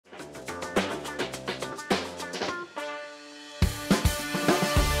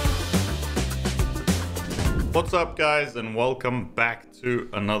What's up guys, and welcome back to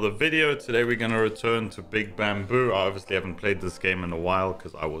another video. Today we're going to return to Big Bamboo. I obviously haven't played this game in a while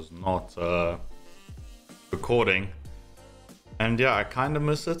because I was not recording, and yeah, I kind of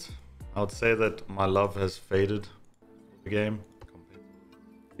miss it. I would say that my love has faded for the game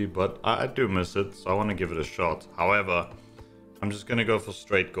completely, but I do miss it, so I want to give it a shot. However, I'm just going to go for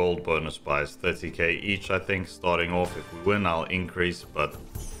straight gold bonus buys, 30k each. I think starting off, if we win I'll increase, but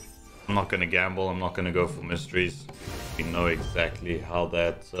I'm not going to gamble. I'm not going to go for mysteries. We know exactly how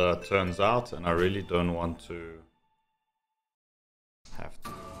that turns out, and I really don't want to have to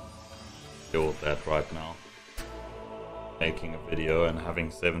deal with that right now. Making a video and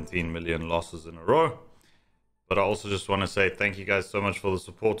having 17 million losses in a row. But I also just want to say thank you guys so much for the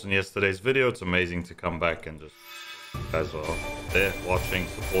support in yesterday's video. It's amazing to come back and just you guys are there watching,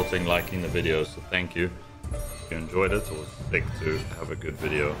 supporting, liking the video. So thank you. If you enjoyed it, it was sick to have a good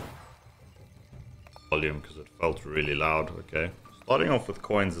video. Volume because it felt really loud. Okay, starting off with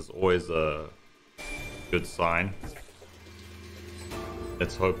coins is always a good sign.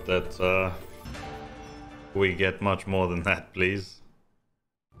 Let's hope that we get much more than that, please.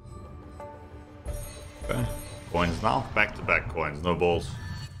 Okay, coins now. Back-to-back coins, no balls.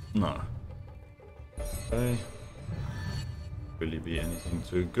 No. Okay, really be anything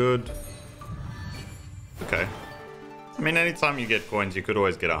too good. Okay, I mean, anytime you get coins, you could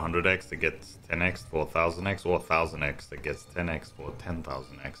always get 100x that gets 10x for 1000x, or 1000x that gets 10x for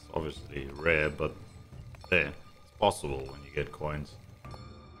 10,000x. Obviously rare, but there, it's possible when you get coins.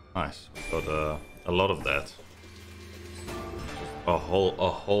 Nice, we got a lot of that. A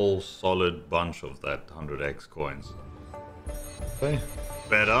whole solid bunch of that 100x coins. Okay,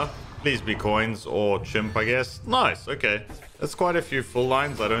 better. Please be coins or chimp, I guess. Nice, okay. That's quite a few full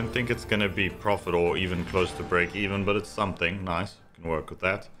lines. I don't think it's going to be profit or even close to break even, but it's something. Nice, can work with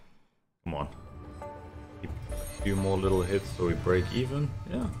that. Come on. Keep a few more little hits so we break even.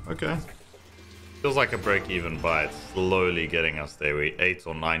 Yeah, okay. Feels like a break even buy. It's slowly getting us there. We're 8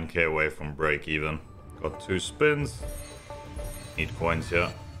 or 9k away from break even. Got 2 spins. Need coins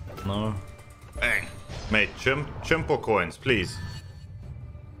here. No. Bang. Mate, chimp or coins, please.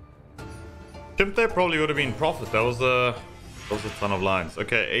 Chimp there probably would have been profit. That was a ton of lines.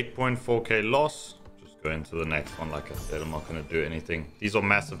 Okay, 8.4k loss. Just go into the next one. Like I said, I'm not going to do anything. These are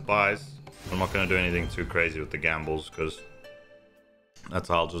massive buys. I'm not going to do anything too crazy with the gambles because that's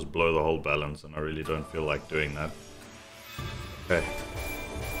how I'll just blow the whole balance, and I really don't feel like doing that. Okay.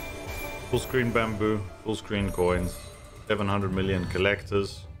 Full screen bamboo, full screen coins, 700 million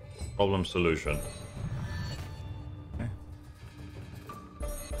collectors. Problem solution. Okay.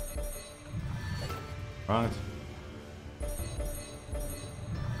 Right.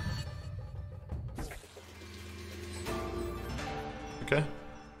 Okay.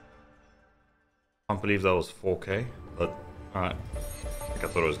 Can't believe that was 4k, but alright. I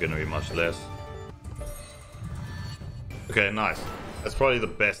thought it was going to be much less. Okay, nice. That's probably the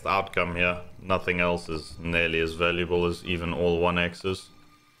best outcome here. Nothing else is nearly as valuable as even all 1x's.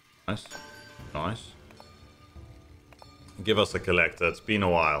 Nice. Nice. Give us a collector. It's been a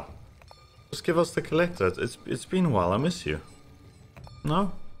while. Just give us the collector. It's been a while. I miss you.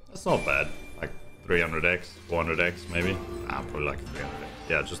 No? That's not bad. Like 300x, 400x maybe. Probably like 300x.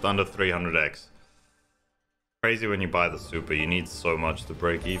 Yeah, just under 300x. Crazy when you buy the super. You need so much to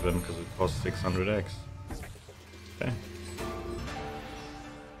break even because it costs 600x. Okay.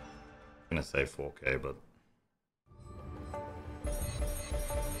 I'm gonna say 4k, but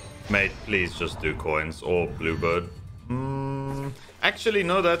mate, please just do coins or bluebird. Actually,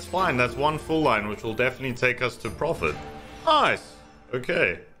 no, that's fine. That's one full line, which will definitely take us to profit. Nice.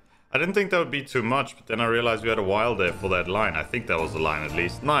 Okay. I didn't think that would be too much, but then I realized we had a while there for that line. I think that was the line at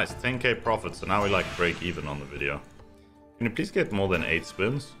least. Nice, 10k profit. So now we like break even on the video. Can you please get more than 8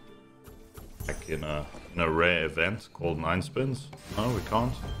 spins? Like in a rare event called 9 spins? No, we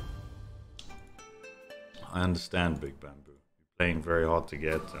can't. I understand, Big Bamboo. You're playing very hard to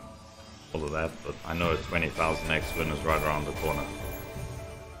get and all of that, but I know a 20,000x win is right around the corner.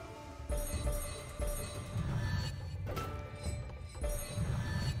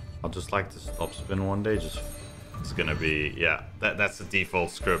 I'd just like to stop spin one day. It's gonna be, yeah, that's the default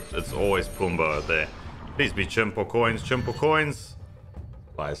script. It's always Pumbaa there. Please be chimp or coins, chimp or coins.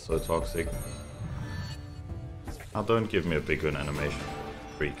 Why is so toxic? Now don't give me a big win animation,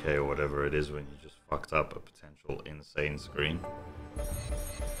 3k or whatever it is when you just fucked up a potential insane screen.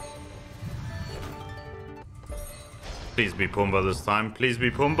 Please be Pumbaa this time. Please be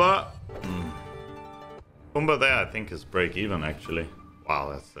Pumbaa. Pumbaa there I think is break even actually.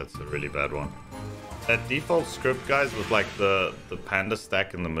 Wow, that's a really bad one. That default script, guys, with like the panda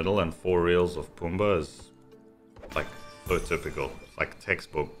stack in the middle and 4 reels of Pumbaa is Like, so typical. It's like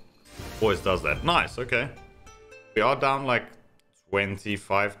textbook. Always does that. Nice, okay. We are down like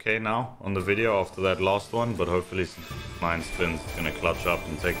 25k now on the video after that last one, but hopefully 9 spins is gonna clutch up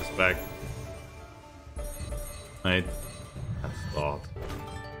and take us back. Mate, let's start.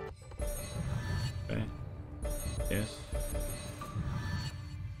 Okay. Yes.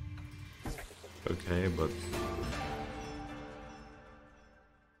 Okay, but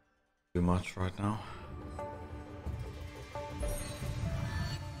too much right now.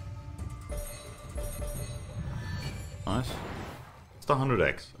 Nice. It's the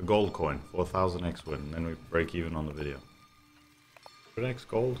 100x, a gold coin for 1000x win, and then we break even on the video. 100x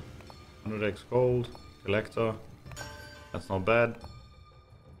gold, 100x gold, collector. That's not bad.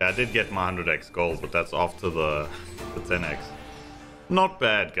 Yeah, I did get my 100x gold, but that's after the 10x. Not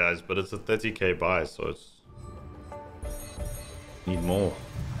bad, guys, but it's a 30k buy, so it's... need more.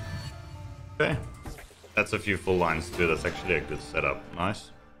 Okay. That's a few full lines too. That's actually a good setup.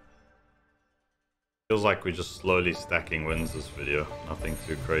 Nice. Feels like we're just slowly stacking wins this video. Nothing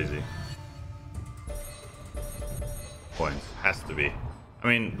too crazy. Points. Has to be. I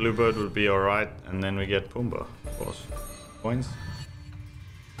mean, Bluebird would be alright, and then we get Pumbaa, of course. Points.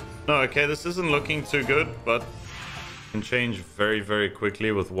 No, okay, this isn't looking too good, but can change very, very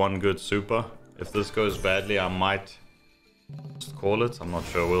quickly with one good super. If this goes badly, I might just call it. I'm not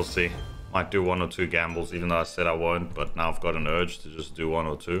sure. We'll see. Might do 1 or 2 gambles, even though I said I won't, but now I've got an urge to just do 1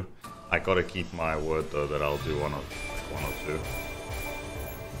 or 2. I gotta keep my word though that I'll do one or two.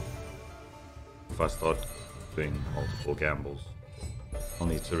 If I start doing multiple gambles, I'll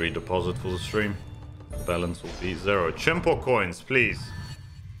need to redeposit for the stream. The balance will be 0. Chimp or coins, please.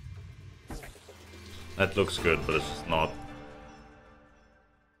 That looks good, but it's just not.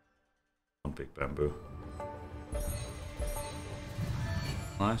 One big bamboo.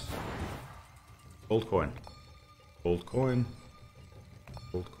 Nice. Gold coin. Gold coin.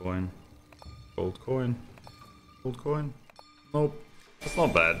 Gold coin. Gold coin. Gold coin. Nope. That's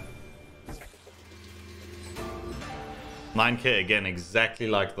not bad. 9k again, exactly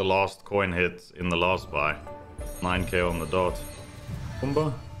like the last coin hit in the last buy. 9k on the dot.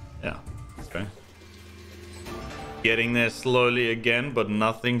 Pumbaa? Yeah. Okay. Getting there slowly again, but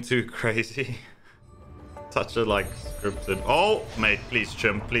nothing too crazy. Such a like scripted. Oh, mate, please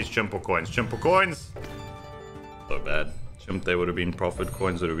chimp or coins. Chimp or coins. So bad. Chimp, they would have been profit.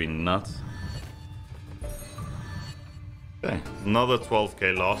 Coins would have been nuts. Okay, another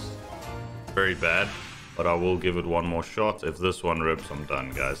 12k loss. Very bad, but I will give it one more shot. If this one rips, I'm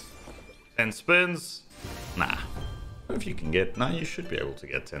done, guys. 10 spins? Nah. If you can get... Nah, you should be able to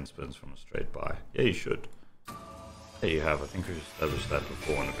get 10 spins from a straight buy. Yeah, you should. There you have. I think we've established that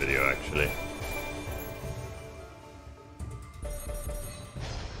before in a video, actually.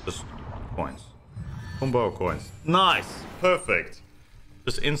 Just coins. Pumbaa coins. Nice! Perfect!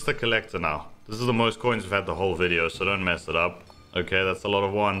 Just insta collector now. This is the most coins we've had the whole video, so don't mess it up. Okay, that's a lot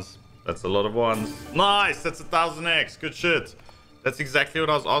of ones. That's a lot of ones. Nice! That's 1000x. Good shit. That's exactly what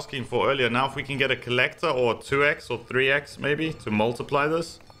I was asking for earlier. Now if we can get a collector or 2x or 3x maybe to multiply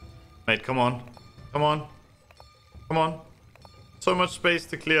this. Mate, come on. Come on. Come on. So much space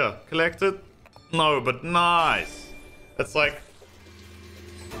to clear. Collect it? No, but nice. That's like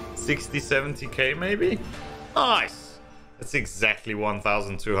 60, 70k maybe? Nice. That's exactly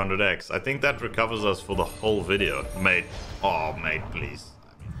 1200x. I think that recovers us for the whole video. Mate. Oh, mate, please.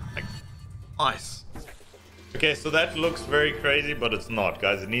 I mean, like, nice. Okay, so that looks very crazy, but it's not,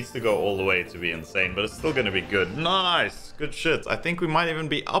 guys. It needs to go all the way to be insane, but it's still going to be good. Nice. Good shit. I think we might even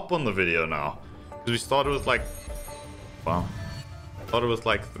be up on the video now. Because we started with like... Wow. Started with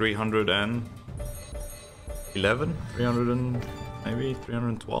like 311? 300 and... maybe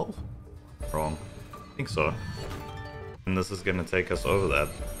 312? Wrong. I think so. And this is gonna take us over that.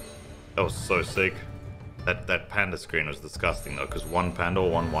 That was so sick. That panda screen was disgusting though, because one panda or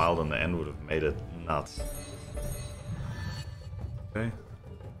one wild on the end would have made it nuts. Okay.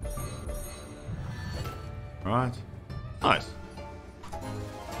 Right. Nice.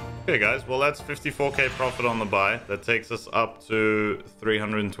 Okay guys, well that's 54k profit on the buy. That takes us up to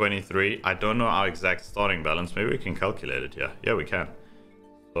 323. I don't know our exact starting balance. Maybe we can calculate it here. Yeah, we can.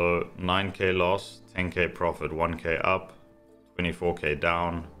 So 9k loss, 10k profit, 1k up, 24k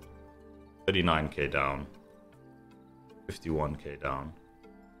down, 39k down, 51k down.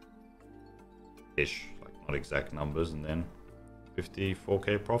 Ish, like not exact numbers, and then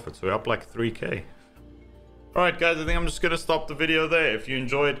 54k profit. So we're up like 3k. Alright guys, I think I'm just going to stop the video there. If you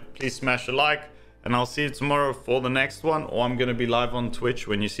enjoyed, please smash a like. And I'll see you tomorrow for the next one. Or I'm going to be live on Twitch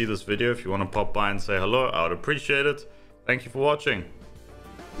when you see this video. If you want to pop by and say hello, I would appreciate it. Thank you for watching.